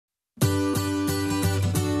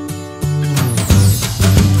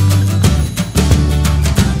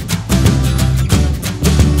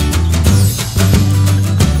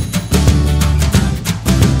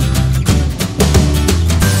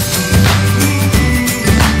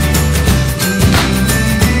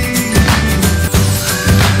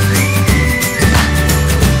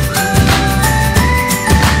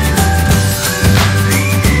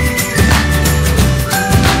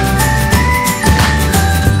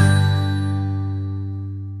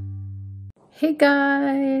Hey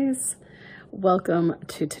guys, welcome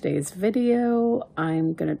to today's video.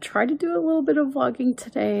 I'm gonna try to do a little bit of vlogging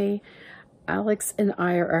today. Alex and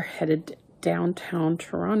I are headed downtown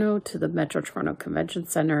Toronto to the Metro Toronto Convention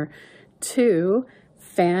Center to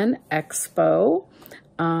FanExpo.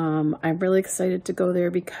 I'm really excited to go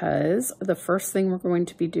there because the first thing we're going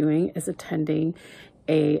to be doing is attending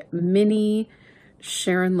a mini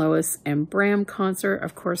Sharon, Lois, and Bram concert.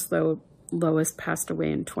 Of course, though, Lois passed away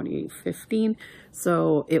in 2015,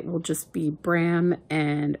 so it will just be Bram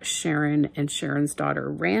and Sharon's daughter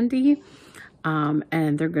Randy,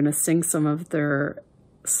 and they're gonna sing some of their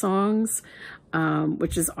songs,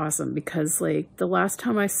 which is awesome because like the last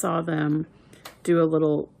time I saw them do a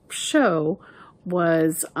little show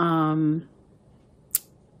was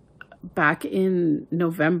back in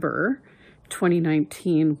November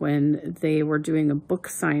 2019 when they were doing a book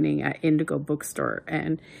signing at Indigo Bookstore.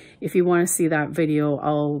 And if you want to see that video,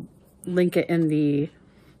 I'll link it in the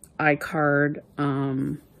iCard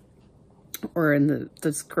or in the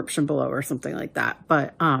description below or something like that.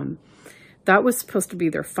 But that was supposed to be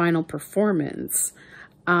their final performance.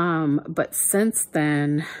 But since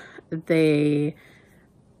then, they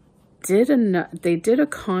did a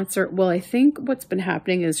concert. Well, I think what's been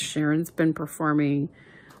happening is Sharon's been performing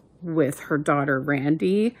with her daughter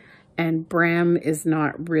Randy, and Bram is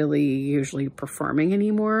not really usually performing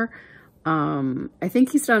anymore. I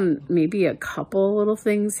think he's done maybe a couple little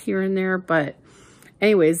things here and there, but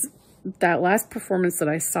anyways, that last performance that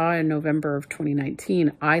I saw in November of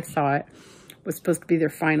 2019, I thought was supposed to be their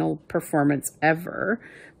final performance ever,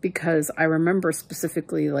 because I remember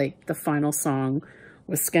specifically like the final song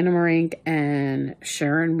was Skinamarink and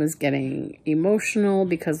Sharon was getting emotional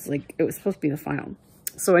because like it was supposed to be the final.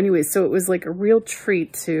 So anyways, so it was like a real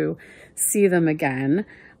treat to see them again.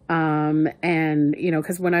 And, you know,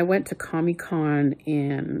 because when I went to Comic-Con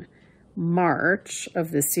in March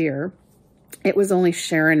of this year, it was only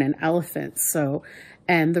Sharon and Elephant. So,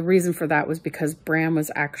 and the reason for that was because Bram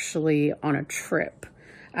was actually on a trip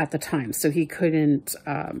at the time, so he couldn't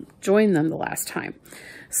join them the last time.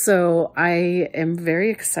 So I am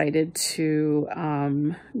very excited to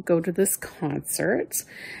go to this concert.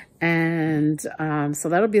 And so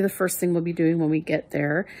that'll be the first thing we'll be doing when we get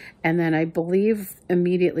there. And then I believe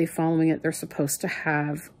immediately following it, they're supposed to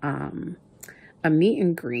have a meet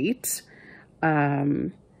and greet.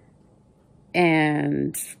 And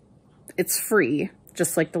it's free,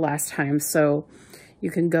 just like the last time. So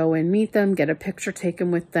you can go and meet them, get a picture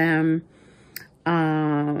taken with them.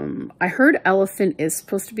 I heard Elephant is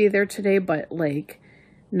supposed to be there today, but like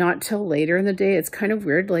not till later in the day. It's kind of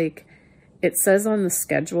weird. Like, it says on the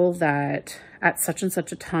schedule that at such and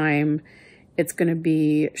such a time, it's going to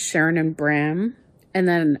be Sharon and Bram. And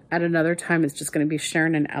then at another time, it's just going to be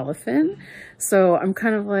Sharon and Elephant. So I'm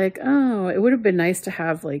kind of like, oh, it would have been nice to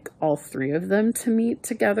have like all three of them to meet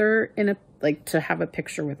together in a, like to have a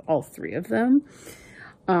picture with all three of them.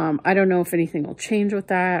 I don't know if anything will change with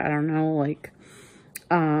that. I don't know, like,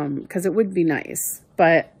 because it would be nice.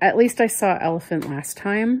 But at least I saw Elephant last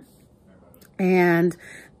time. And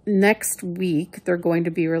next week, they're going to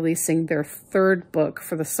be releasing their third book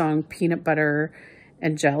for the song Peanut Butter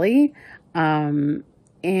and Jelly. And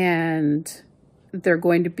they're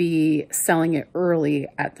going to be selling it early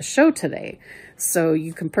at the show today. So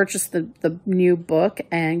you can purchase the new book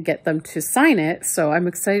and get them to sign it. So I'm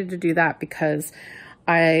excited to do that because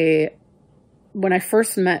when I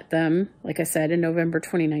first met them, like I said, in November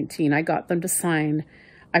 2019, I got them to sign.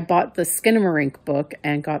 I bought the Skinamarink book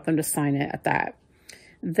and got them to sign it at that.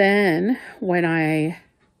 Then when I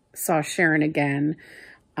saw Sharon again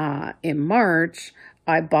in March,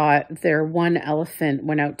 I bought their One Elephant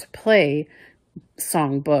Went Out to Play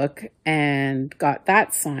songbook and got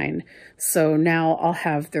that signed. So now I'll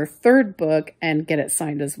have their third book and get it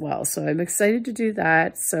signed as well. So I'm excited to do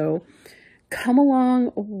that. So come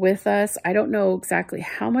along with us. I don't know exactly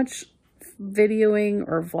how much videoing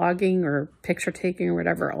or vlogging or picture taking or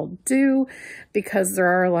whatever I'll do, because there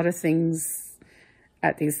are a lot of things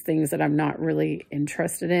at these things that I'm not really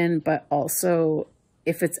interested in. But also,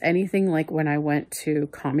 if it's anything like when I went to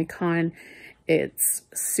Comic-Con, it's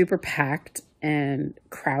super packed and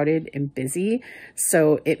crowded and busy.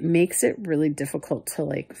 So it makes it really difficult to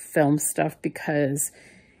like film stuff because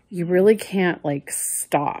you really can't like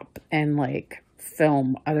stop and like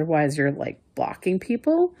film. Otherwise you're like blocking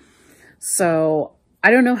people. So I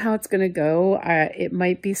don't know how it's going to go. It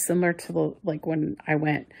might be similar to like when I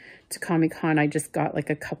went to Comic-Con, I just got like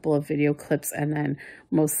a couple of video clips and then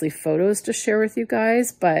mostly photos to share with you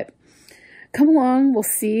guys. But come along, we'll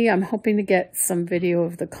see. I'm hoping to get some video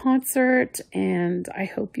of the concert and I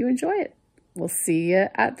hope you enjoy it. We'll see you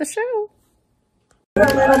at the show. A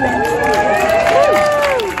little bit.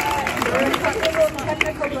 We're in a couple of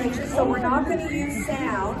technical glitches, so we're not going to use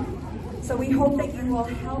sound. So we hope that you will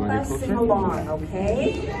help us sing along,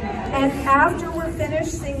 okay? And after we're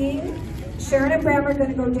finished singing, Sharon and Bram are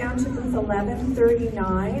going to go down to booth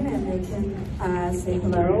 1139, and they can say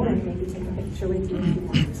hello and maybe take a picture with you if you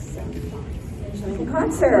want. So enjoy the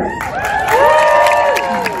concert.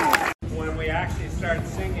 When we actually start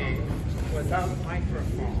singing without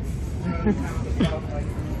microphones, it sounds about like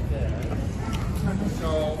this. So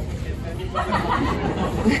if anybody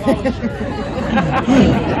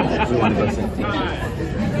wants to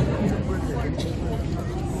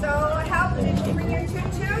So how did you bring your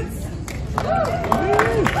toot-toots?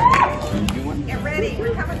 Get ready,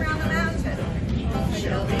 we're coming around the mountain.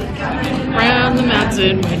 She'll be coming Round the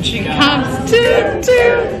mountain when she comes, toot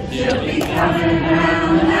toot. She'll be coming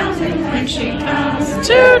round the mountain When she comes,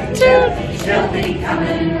 toot toot. She'll be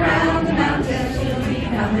coming round the mountain. She'll be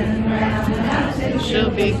coming round the mountain.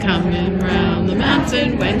 She'll be coming round the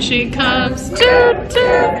mountain when she comes, toot toot.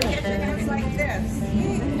 Get your hands like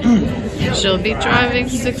this. She'll be driving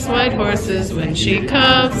 6 white horses when she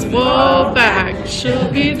comes, whoa back.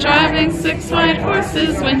 She'll be driving 6 white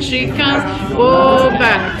horses when she comes, whoa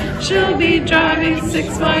back. She'll be driving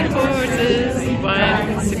 6 white horses, 6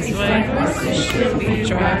 white horses. She'll be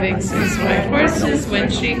driving 6 white horses when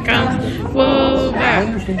she comes, whoa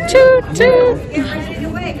back. Toot toot. Get ready to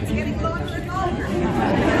wait. It's getting longer and longer.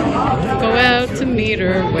 Go out to meet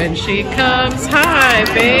her when she comes, hi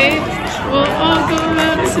babe. We'll all go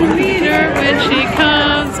out to meet her when she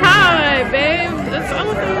comes, hi babe. That's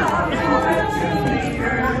all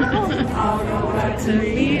to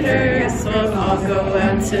meet her, so I'll go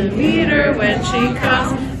out to meet her when she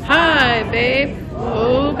comes, hi babe.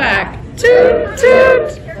 Oh back, toot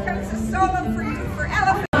toot. Here comes a solo for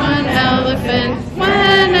elephant. One elephant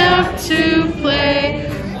went out to play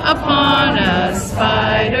upon a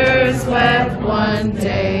spider's web one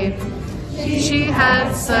day. She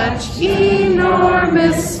had such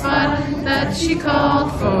enormous fun that she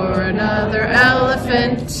called for another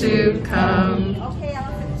elephant to come. Okay,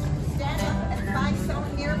 elephants, stand up and find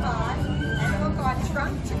someone nearby, and we'll go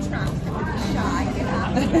trunk to trunk. Don't be shy. Get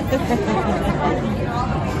up. Get all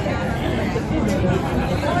the way down.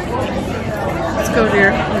 Let's go,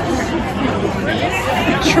 dear.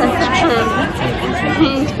 Trunk to trunk.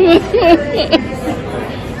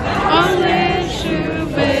 I'll let you,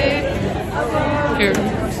 babe. Here,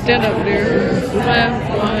 stand up, dear. Left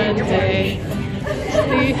one day.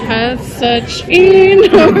 She had such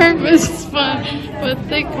enormous fun, but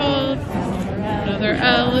they called another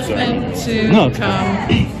elephant to come.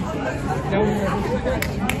 What?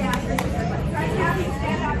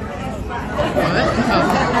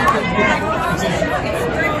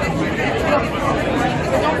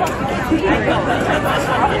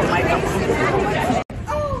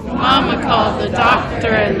 Mama called the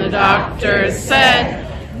doctor, and the doctor said,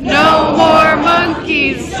 no more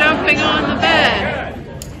monkeys jumping on the bed.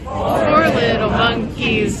 4 little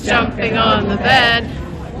monkeys jumping on the bed.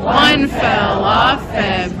 One fell off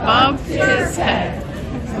and bumped his head.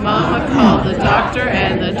 Mama called the doctor,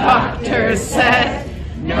 and the doctor said,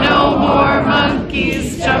 no more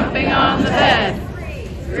monkeys jumping on the bed.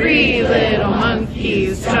 3 little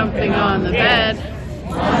monkeys jumping on the bed.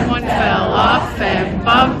 One fell off and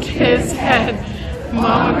bumped his head.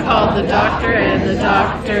 Mama called the doctor, and the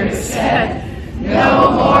doctor said,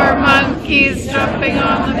 no more monkeys jumping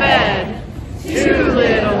on the bed. 2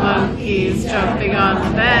 little monkeys jumping on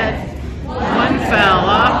the bed. One fell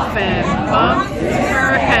off and bumped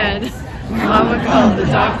her head. Mama called the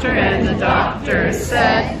doctor, and the doctor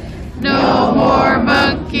said, no more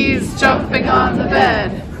monkeys jumping on the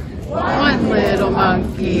bed. 1 little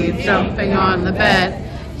monkey jumping on the bed.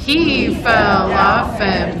 He fell off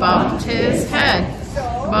and bumped his head.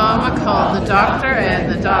 Mama called the doctor, and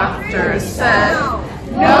the doctor said,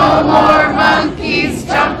 no more monkeys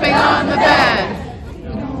jumping on the bed.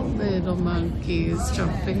 No little monkeys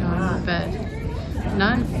jumping on the bed.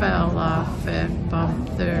 None fell off and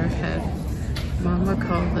bumped their head. Mama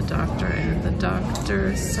called the doctor, and the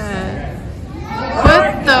doctor said,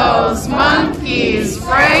 put those monkeys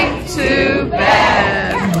right to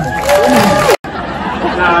bed.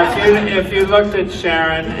 Now, if you looked at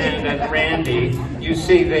Sharon and at Randy, you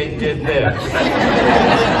see they did this.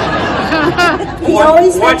 He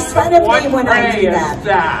always makes fun of me when I do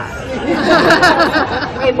that.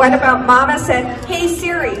 Wait, what about Mama said, hey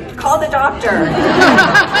Siri, call the doctor.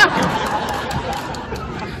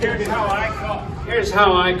 Here's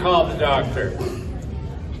how I call the doctor.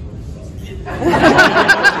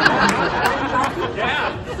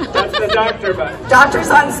 Yeah, that's the doctor, but... Doctor's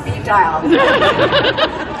on speed dial.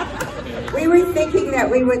 We were thinking that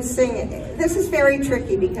we would sing. This is very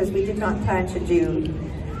tricky because we did not plan to do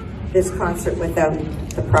this concert without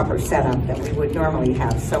the proper setup that we would normally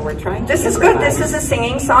have. So we're trying to... This is good. This is a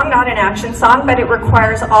singing song, not an action song, but it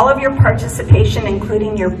requires all of your participation,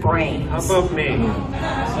 including your brain. How about me?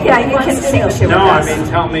 Yeah, you can sing shit with us. No, I mean,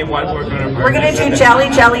 tell me what we're going to... We're going to do Jelly,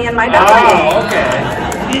 Jelly in My Belly. Oh, okay.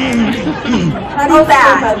 How do you feel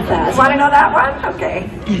about that? You want to know that one? Okay.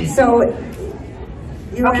 So...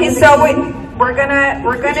 Okay, so we're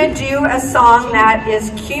gonna do a song that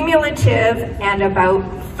is cumulative and about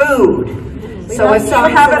food. So if you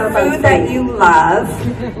have a food that you love,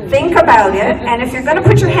 think about it. And if you're gonna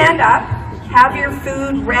put your hand up, have your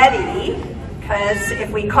food ready. Because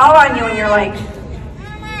if we call on you and you're like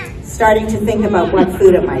starting to think about what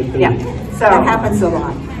food it might be. Yeah. So that happens a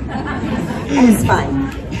lot. And it's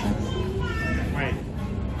fine. Right.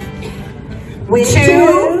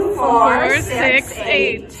 2, 4, 6,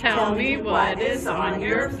 8. Tell me what is on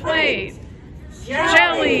your plate.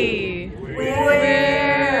 Jelly.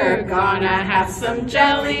 We're gonna have some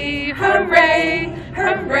jelly. Hooray,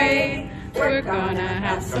 hooray. We're gonna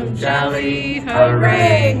have some jelly.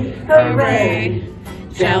 Hooray, hooray.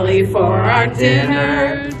 Jelly for our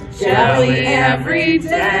dinner. Jelly every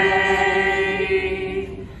day.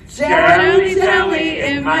 Jelly, jelly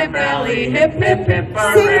in my belly. Hip, hip, hip,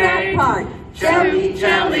 hooray. Sing that part. Jelly,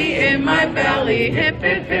 jelly in my belly, hip,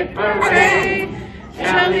 hip, hip, hooray.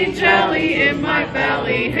 Jelly, jelly in my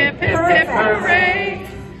belly, hip, hip, hip, hooray.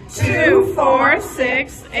 2, 4,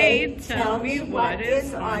 6, 8, tell me what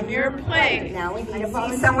is on your plate. Now we need I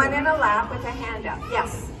see someone in a lap with a hand up.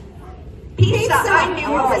 Yes. Pizza. Pizza. I knew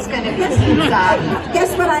it was going to be pizza.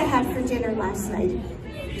 Guess what I had for dinner last night?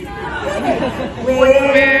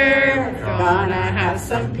 We're gonna have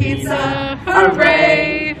some pizza,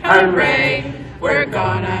 hooray, hooray. We're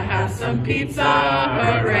gonna have some pizza,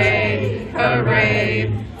 hooray, hooray.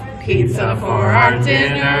 Pizza for our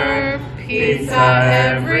dinner, pizza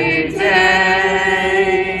every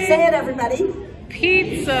day. Say it, everybody.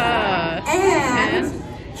 Pizza And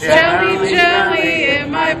jelly, jelly in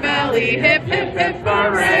my belly, hip, hip, hip,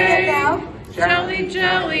 hooray. Sing it now. Jelly,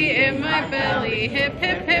 jelly in my belly, hip,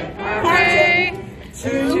 hip, hip, hooray.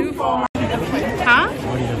 2, 4. Huh?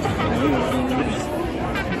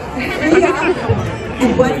 3 up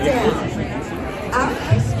and 1 down. Up,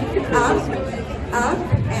 up, up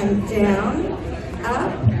and down.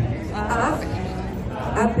 Up, up,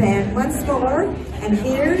 up and once more. And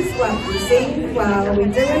here's what we sing while we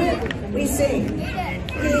do it. We sing.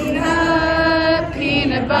 Peanut,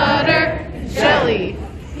 peanut butter, jelly.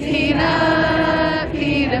 Peanut,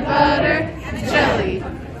 peanut butter, jelly.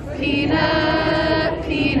 Peanut,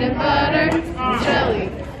 peanut butter, jelly.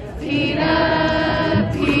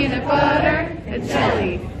 Peanut, peanut butter,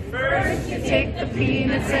 jelly. First you take the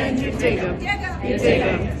peanuts and you dig them. You dig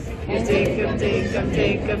them. You dig them, dig them,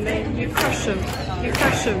 dig them, and you crush them. You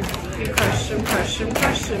crush them. You crush them, crush them,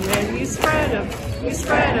 crush them, and you spread them. You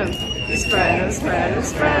spread them. You spread them, spread them,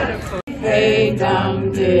 spread them. Hey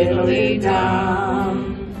dum diddly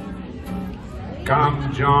dum.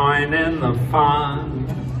 Come join in the fun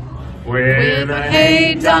with a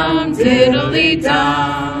hey dum diddly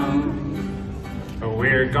dum.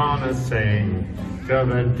 We're gonna sing till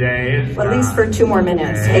the day is Well, at least for 2 more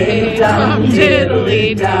minutes. Hey dum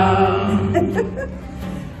diddly dum.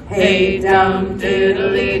 Hey dum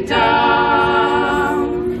diddly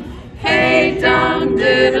dum. Hey dum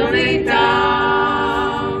diddly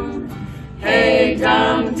dum. Hey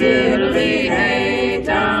dum diddly, hey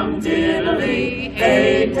dum diddly,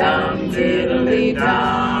 hey dum diddly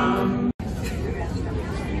dum.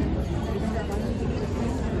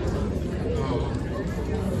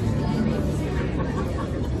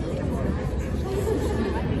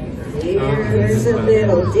 Here's a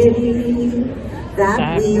little ditty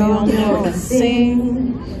that we all know and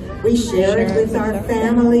sing. We share it with our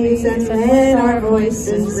families and let our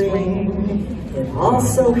voices ring. It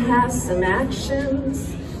also has some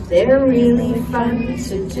actions, they're really fun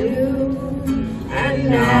to do. And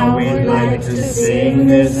now we'd like to sing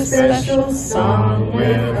this special song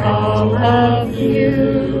with all of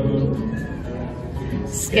you.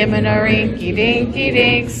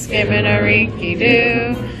 Skimin-a-rinky-dinky-dink,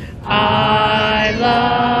 skimin-a-rinky-doo. I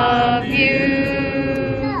love you.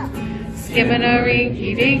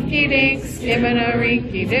 Skimin-a-rinky-dinky-dink,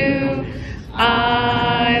 skimin-a-rinky-doo.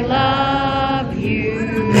 I love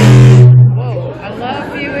you. Whoa, I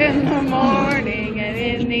love you in the morning and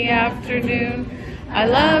in the afternoon. I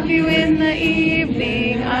love you in the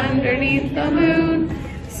evening underneath the moon.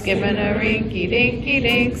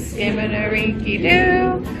 Skimin-a-rinky-dinky-dink,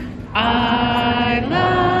 skimin-a-rinky-doo. I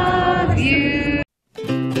love you.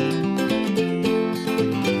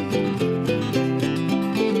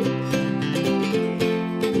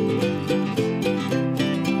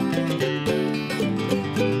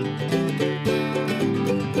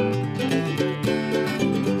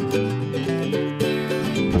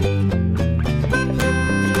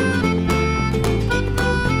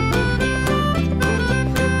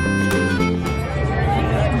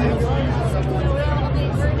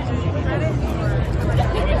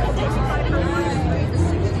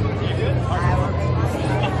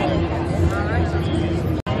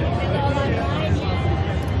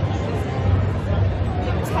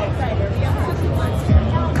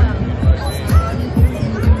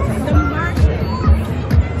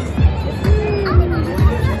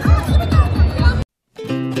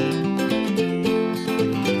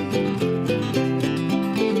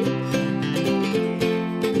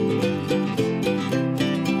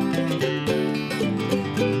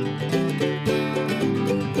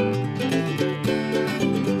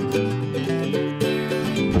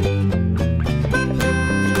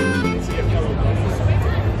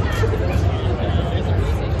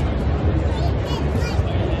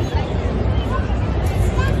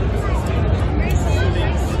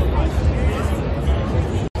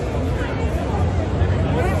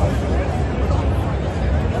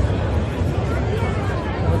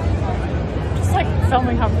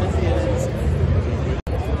 Filming how busy it is.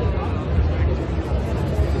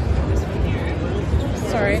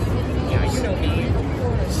 Sorry.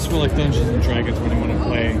 This is for like Dungeons and Dragons when you want to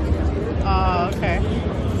play. Oh, okay.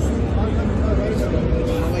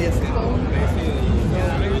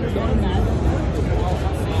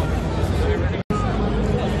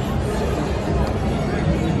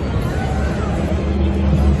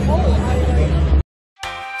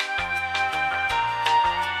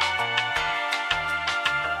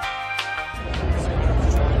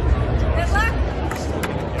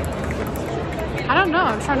 I don't know.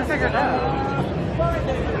 I'm trying to figure it out.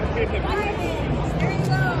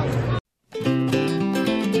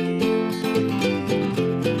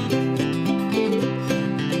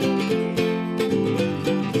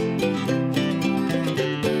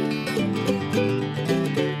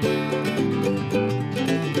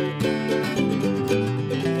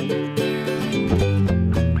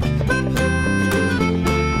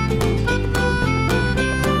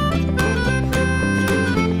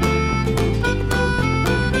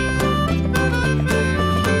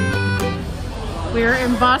 We're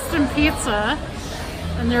in Boston Pizza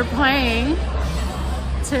and they're playing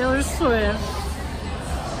Taylor Swift.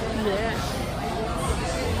 Yeah.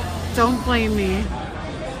 Don't blame me.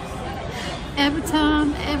 Every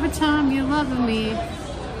time you're loving me.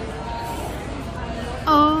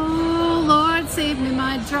 Oh Lord, save me,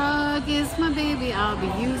 my drug is my baby. I'll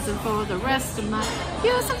be using for the rest of my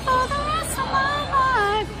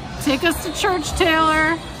life. Take us to church,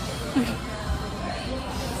 Taylor.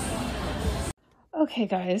 Okay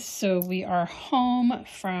guys, so we are home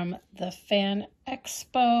from the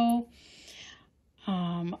FanExpo.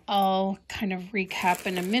 I'll kind of recap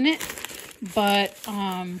in a minute, but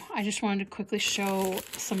I just wanted to quickly show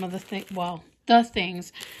some of the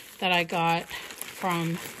things that I got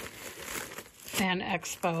from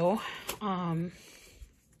FanExpo.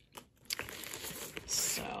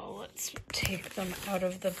 So let's take them out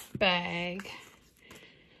of the bag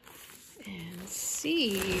and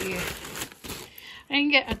see. I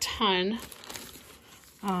didn't get a ton,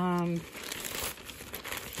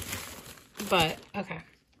 but okay.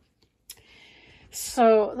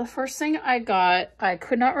 So the first thing I got, I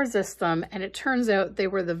could not resist them, and it turns out they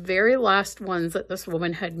were the very last ones that this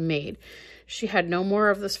woman had made. She had no more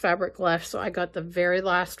of this fabric left, so I got the very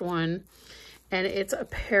last one, and it's a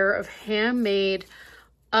pair of handmade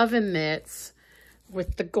oven mitts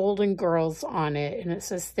with the Golden Girls on it, and it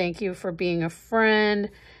says, "Thank you for being a friend."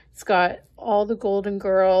 It's got all the Golden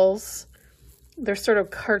Girls. They're sort of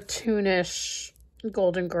cartoonish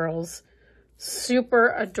Golden Girls.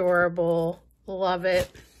 Super adorable. Love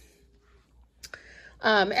it.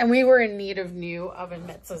 And we were in need of new oven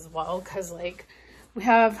mitts as well, because like we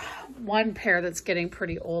have one pair that's getting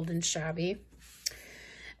pretty old and shabby.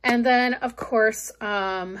 And then of course,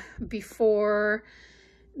 before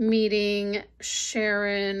meeting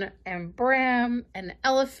Sharon and Bram and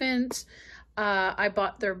Elephant, I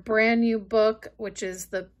bought their brand new book, which is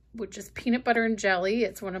Peanut Butter and Jelly.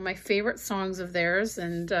 It's one of my favorite songs of theirs,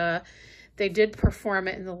 and they did perform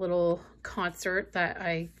it in the little concert that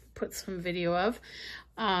I put some video of.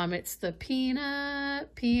 It's the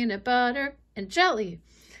peanut butter and jelly.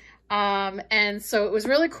 And so it was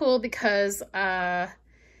really cool because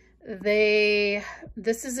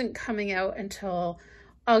this isn't coming out until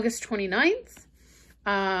August 29th.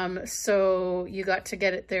 So you got to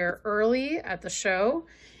get it there early at the show,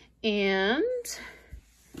 and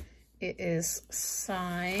it is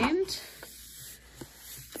signed.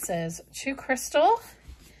 It says to Krystle,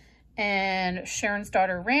 and Sharon's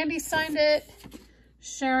daughter Randy signed it,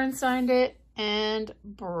 Sharon signed it, and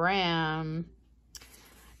Bram.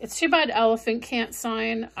 It's too bad Elephant can't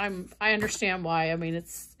sign. I understand why. I mean,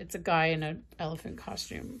 it's a guy in an elephant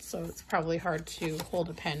costume, so it's probably hard to hold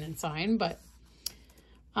a pen and sign, but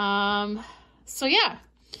so yeah.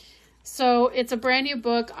 So it's a brand new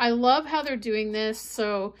book. I love how they're doing this.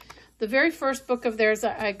 So the very first book of theirs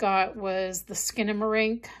that I got was the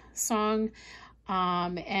Skinamarink song.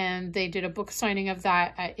 And they did a book signing of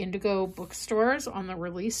that at Indigo bookstores on the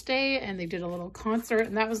release day, and they did a little concert,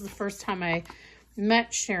 and that was the first time I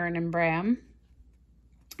met Sharon and Bram.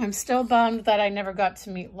 I'm still bummed that I never got to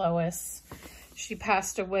meet Lois. She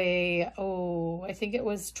passed away, I think it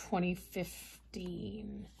was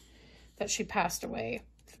 2015 that she passed away,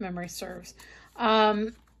 if memory serves.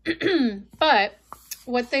 But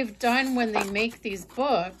what they've done when they make these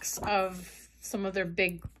books of some of their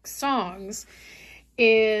big songs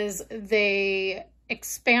is they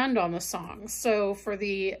expand on the songs. So for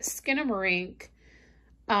the Skinamarink,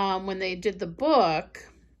 when they did the book,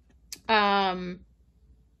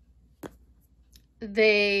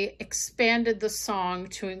 they expanded the song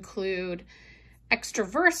to include extra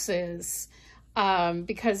verses,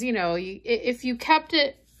 because, you know, if you kept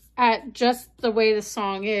it at just the way the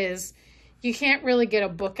song is, you can't really get a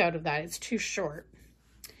book out of that. It's too short.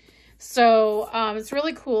 So it's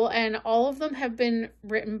really cool, and all of them have been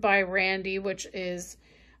written by Randy, which is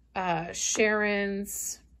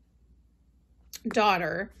Sharon's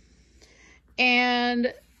daughter.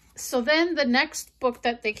 And so then the next book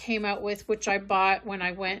that they came out with, which I bought when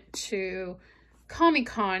I went to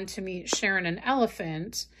Comic-Con to meet Sharon and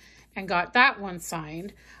Elephant and got that one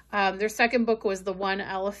signed. Their second book was The One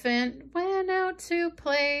Elephant Went Out to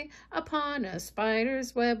Play Upon a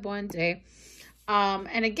Spider's Web One Day.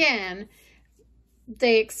 And again,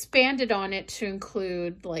 they expanded on it to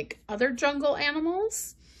include like other jungle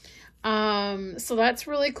animals. So that's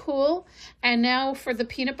really cool. And now for the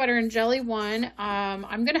peanut butter and jelly one,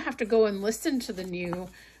 I'm going to have to go and listen to the new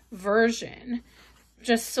version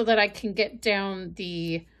just so that I can get down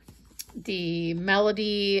the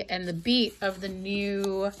melody and the beat of the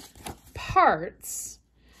new parts,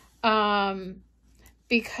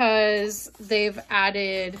 because they've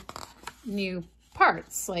added new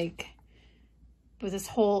parts, like with this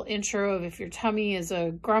whole intro of if your tummy is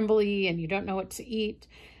a grumbly and you don't know what to eat,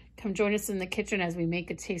 come join us in the kitchen as we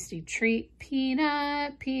make a tasty treat,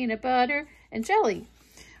 peanut butter and jelly.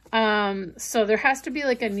 So there has to be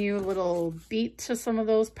like a new little beat to some of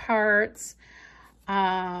those parts.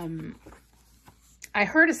 I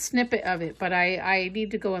heard a snippet of it, but I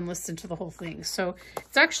need to go and listen to the whole thing. So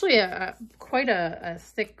it's actually quite a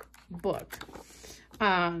thick book.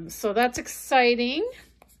 So that's exciting.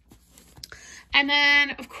 And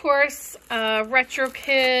then, of course, Retro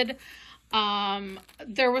Kid.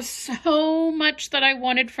 There was so much that I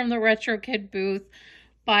wanted from the Retro Kid booth,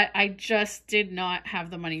 but I just did not have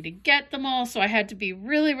the money to get them all. So I had to be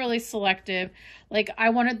really, really selective. Like,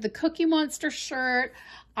 I wanted the Cookie Monster shirt.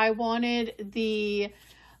 I wanted the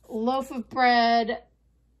loaf of bread.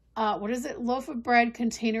 What is it? Loaf of bread,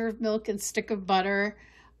 container of milk, and stick of butter.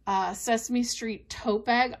 Sesame Street tote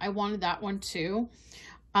bag. I wanted that one too.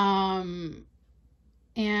 And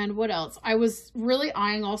what else? I was really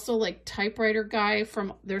eyeing also like Typewriter Guy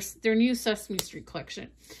from their new Sesame Street collection.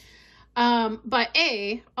 But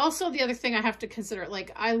also the other thing I have to consider,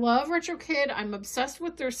 like, I love Retro Kid. I'm obsessed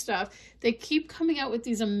with their stuff. They keep coming out with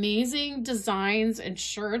these amazing designs and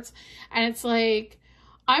shirts. And it's like,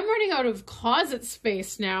 I'm running out of closet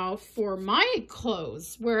space now for my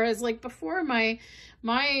clothes. Whereas like before, my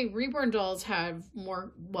Reborn dolls have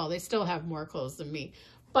more, well, they still have more clothes than me.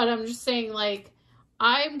 But I'm just saying, like,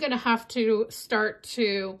 I'm going to have to start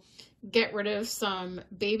to get rid of some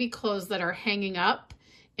baby clothes that are hanging up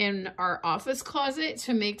in our office closet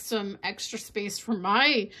to make some extra space for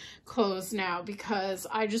my clothes now, because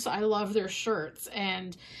I love their shirts,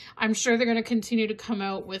 and I'm sure they're going to continue to come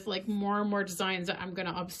out with like more and more designs that I'm going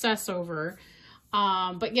to obsess over.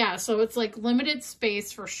 But yeah, so it's like limited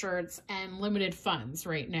space for shirts and limited funds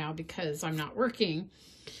right now because I'm not working.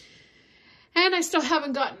 And I still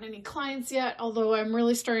haven't gotten any clients yet, although I'm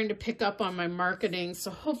really starting to pick up on my marketing,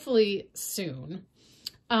 so hopefully soon.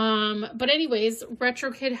 But anyways,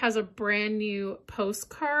 Retro Kid has a brand new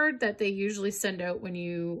postcard that they usually send out when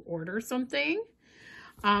you order something.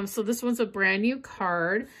 So this one's a brand new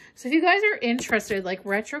card. So if you guys are interested, like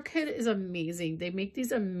Retro Kid is amazing. They make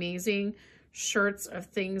these amazing shirts of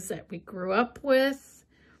things that we grew up with.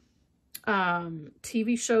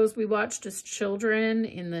 TV shows we watched as children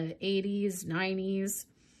in the 80s, 90s.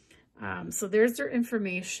 So there's their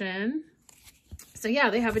information. So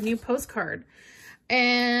yeah, they have a new postcard.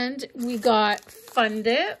 And we got Fun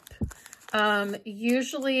Dip.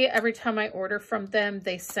 Usually every time I order from them,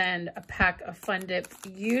 they send a pack of Fun Dip.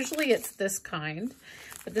 Usually it's this kind,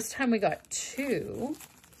 but this time we got 2.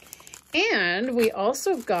 And we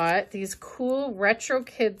also got these cool Retro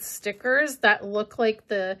Kid stickers that look like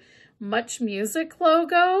the Much Music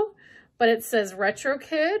logo, but it says Retro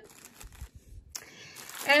Kid.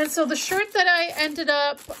 And so the shirt that I ended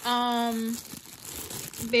up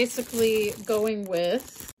basically going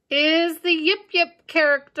with is the Yip Yip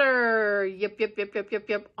character. Yip, yip, yip, yip, yip,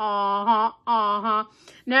 yip. Uh-huh, uh-huh.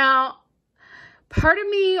 Now, part of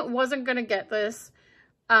me wasn't going to get this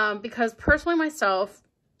because personally myself,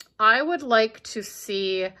 I would like to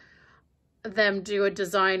see them do a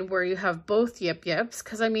design where you have both Yip Yips,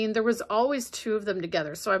 because I mean, there was always 2 of them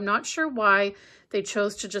together. So I'm not sure why they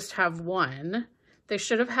chose to just have one. They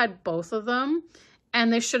should have had both of them,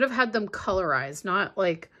 and they should have had them colorized, not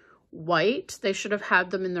like white. They should have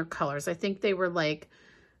had them in their colors. I think they were like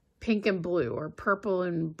pink and blue or purple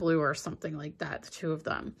and blue or something like that, the 2 of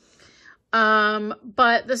them.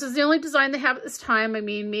 But this is the only design they have at this time. I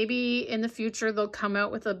mean, maybe in the future they'll come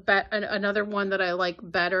out with another one that I like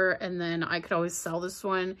better, and then I could always sell this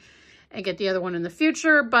one and get the other one in the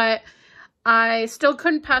future. But I still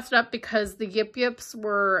couldn't pass it up because the Yip Yips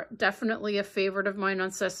were definitely a favorite of mine on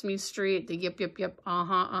Sesame Street. The Yip Yip Yip,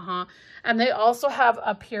 And they also have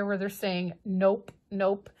up here where they're saying nope,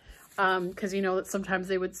 nope. Because you know that sometimes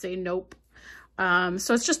they would say nope.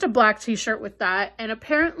 So it's just a black t-shirt with that. And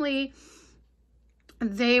apparently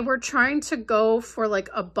they were trying to go for like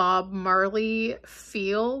a Bob Marley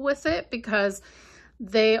feel with it, because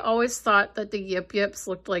they always thought that the Yip Yips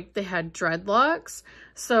looked like they had dreadlocks.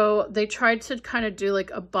 So they tried to kind of do like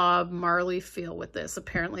a Bob Marley feel with this.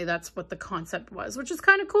 Apparently that's what the concept was, which is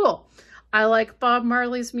kind of cool. I like Bob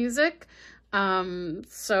Marley's music.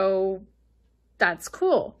 So that's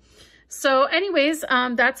cool. So anyways,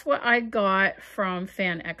 that's what I got from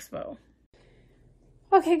FanExpo.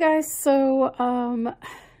 Okay guys, so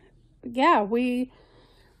yeah, we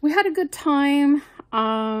had a good time.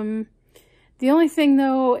 The only thing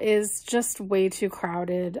though is just way too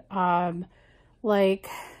crowded. Like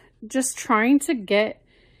just trying to get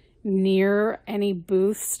near any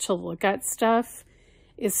booths to look at stuff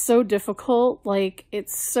is so difficult. Like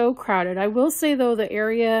it's so crowded. I will say though, the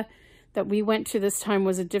area that we went to this time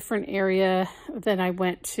was a different area than I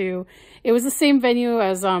went to. It was the same venue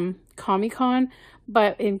as Comic-Con,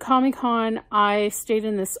 but in Comic-Con I stayed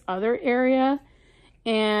in this other area.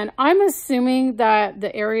 And I'm assuming that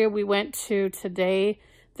the area we went to today,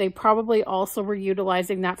 they probably also were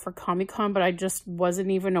utilizing that for Comic-Con, but I just wasn't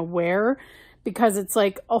even aware because it's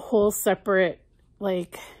like a whole separate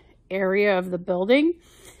like area of the building.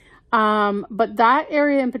 But that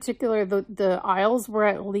area in particular, the aisles were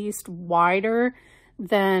at least wider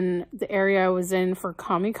than the area I was in for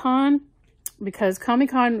Comic-Con, because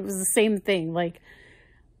Comic-Con was the same thing. Like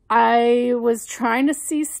I was trying to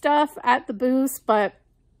see stuff at the booths, but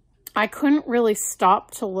I couldn't really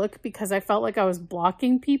stop to look because I felt like I was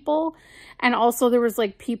blocking people. And also there was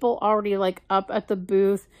like people already like up at the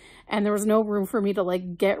booth, and there was no room for me to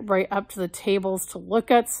like get right up to the tables to look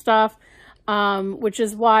at stuff. Which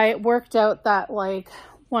is why it worked out that like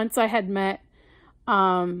once I had met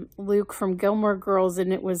Luke from Gilmore Girls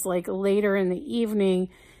and it was like later in the evening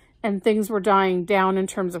and things were dying down in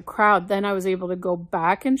terms of crowd, then I was able to go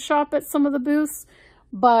back and shop at some of the booths.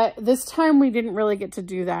 But this time we didn't really get to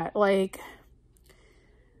do that. Like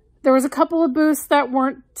there was a couple of booths that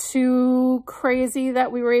weren't too crazy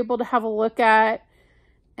that we were able to have a look at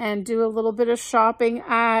and do a little bit of shopping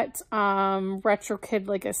at. Retro Kid,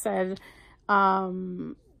 like I said,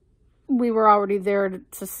 we were already there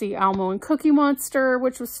to see Elmo and Cookie Monster,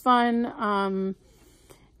 which was fun.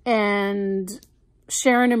 And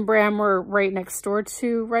Sharon and Bram were right next door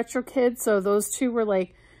to Retro Kid. So those two were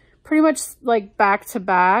like pretty much like back to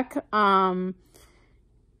back,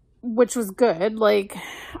 which was good. Like,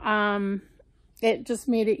 it just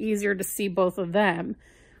made it easier to see both of them.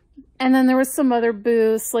 And then there was some other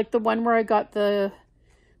booths, like the one where I got the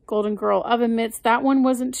Golden Girl oven mitts. That one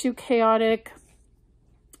wasn't too chaotic,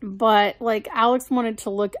 but like Alex wanted to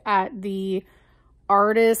look at the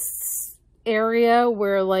artists area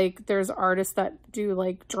where like there's artists that do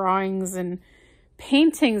like drawings and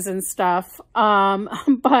paintings and stuff.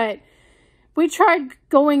 But we tried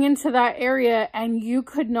going into that area and you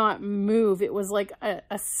could not move. It was like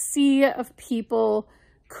a sea of people,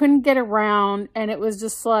 couldn't get around. And it was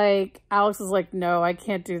just like, Alex was like, no, I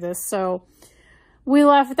can't do this. So we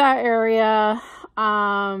left that area.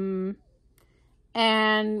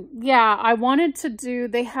 And yeah, I wanted to do,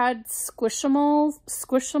 they had Squishmallow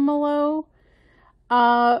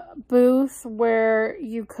booth where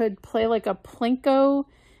you could play like a Plinko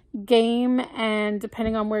game, and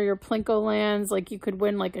depending on where your Plinko lands, like you could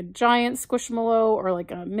win like a giant Squishmallow or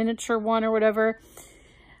like a miniature one or whatever.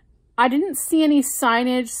 I didn't see any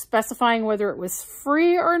signage specifying whether it was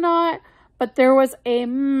free or not, but there was a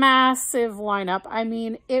massive lineup. I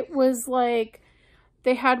mean, it was like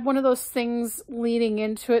they had one of those things leading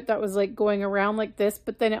into it that was like going around like this,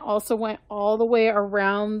 but then it also went all the way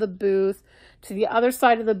around the booth to the other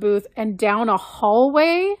side of the booth and down a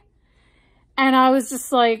hallway. And I was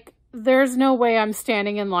just like, there's no way I'm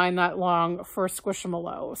standing in line that long for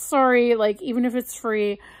Squishmallow. Sorry, like, even if it's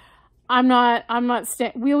free, we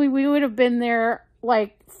would have been there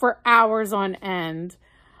like for hours on end.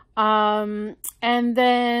 And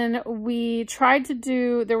then we tried to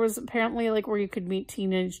do, there was apparently like where you could meet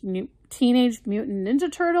Teenage Mutant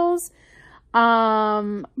Ninja Turtles.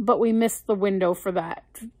 But we missed the window for that.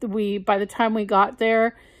 By the time we got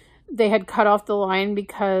there, they had cut off the line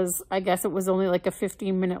because I guess it was only like a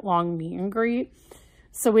 15-minute long meet and greet.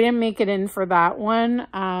 So we didn't make it in for that one.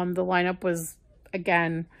 The lineup was,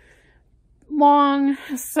 again, long.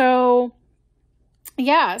 So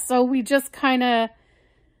yeah, so we just kind of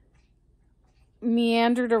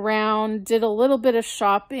meandered around, did a little bit of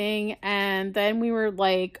shopping, and then we were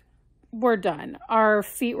like, we're done. Our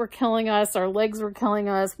feet were killing us. Our legs were killing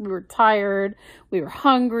us. We were tired. We were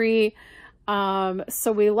hungry.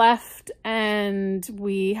 So we left and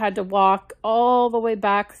we had to walk all the way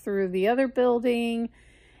back through the other building.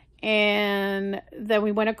 And then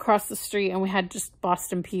we went across the street and we had just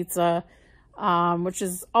Boston pizza, which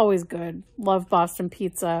is always good. Love Boston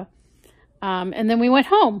pizza. And then we went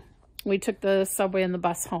home. We took the subway and the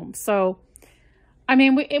bus home. So, I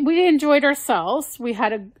mean, we enjoyed ourselves. We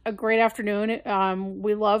had a great afternoon.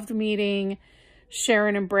 We loved meeting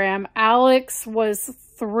Sharon and Bram. Alex was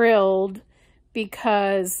thrilled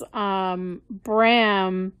because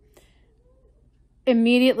Bram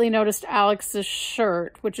immediately noticed Alex's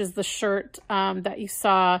shirt, which is the shirt that you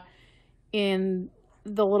saw in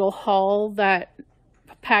the little haul, that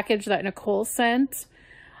package that Nicole sent.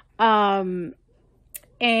 And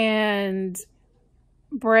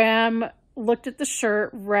Bram looked at the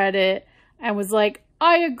shirt, read it, and was like,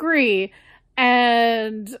 I agree.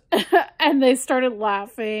 And they started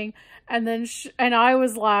laughing. And then and I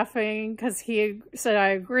was laughing because he said, I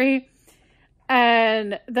agree.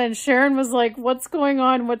 And then Sharon was like, what's going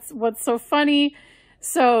on? What's so funny?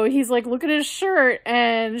 So he's like, look at his shirt.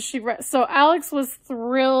 And so Alex was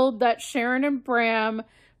thrilled that Sharon and Bram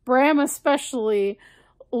especially,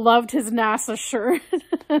 loved his NASA shirt.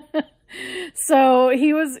 So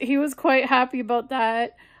he was quite happy about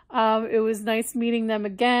that. It was nice meeting them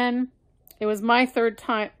again. It was my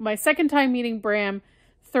second time meeting Bram,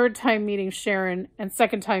 third time meeting Sharon, and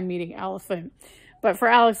second time meeting Elephant. But for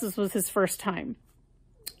Alex, this was his first time.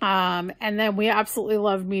 And then we absolutely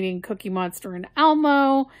loved meeting Cookie Monster and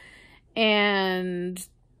Elmo, and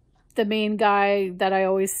the main guy that I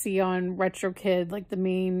always see on Retro Kid, like the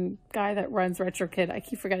main guy that runs Retro Kid. I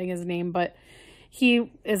keep forgetting his name, but he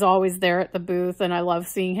is always there at the booth, and I love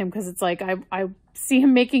seeing him because it's like I see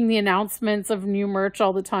him making the announcements of new merch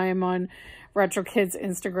all the time on Retro Kid's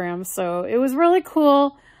Instagram. So it was really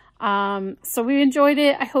cool. So we enjoyed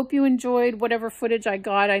it. I hope you enjoyed whatever footage I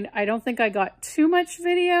got. I don't think I got too much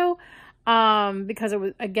video because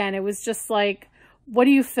it was just like, what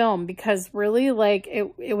do you film? Because really, like,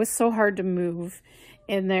 it was so hard to move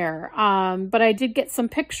in there. But I did get some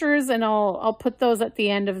pictures, and I'll put those at the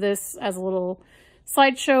end of this as a little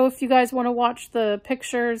slideshow if you guys want to watch the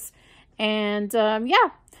pictures. And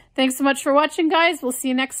yeah, thanks so much for watching, guys. We'll see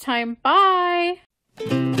you next time. Bye.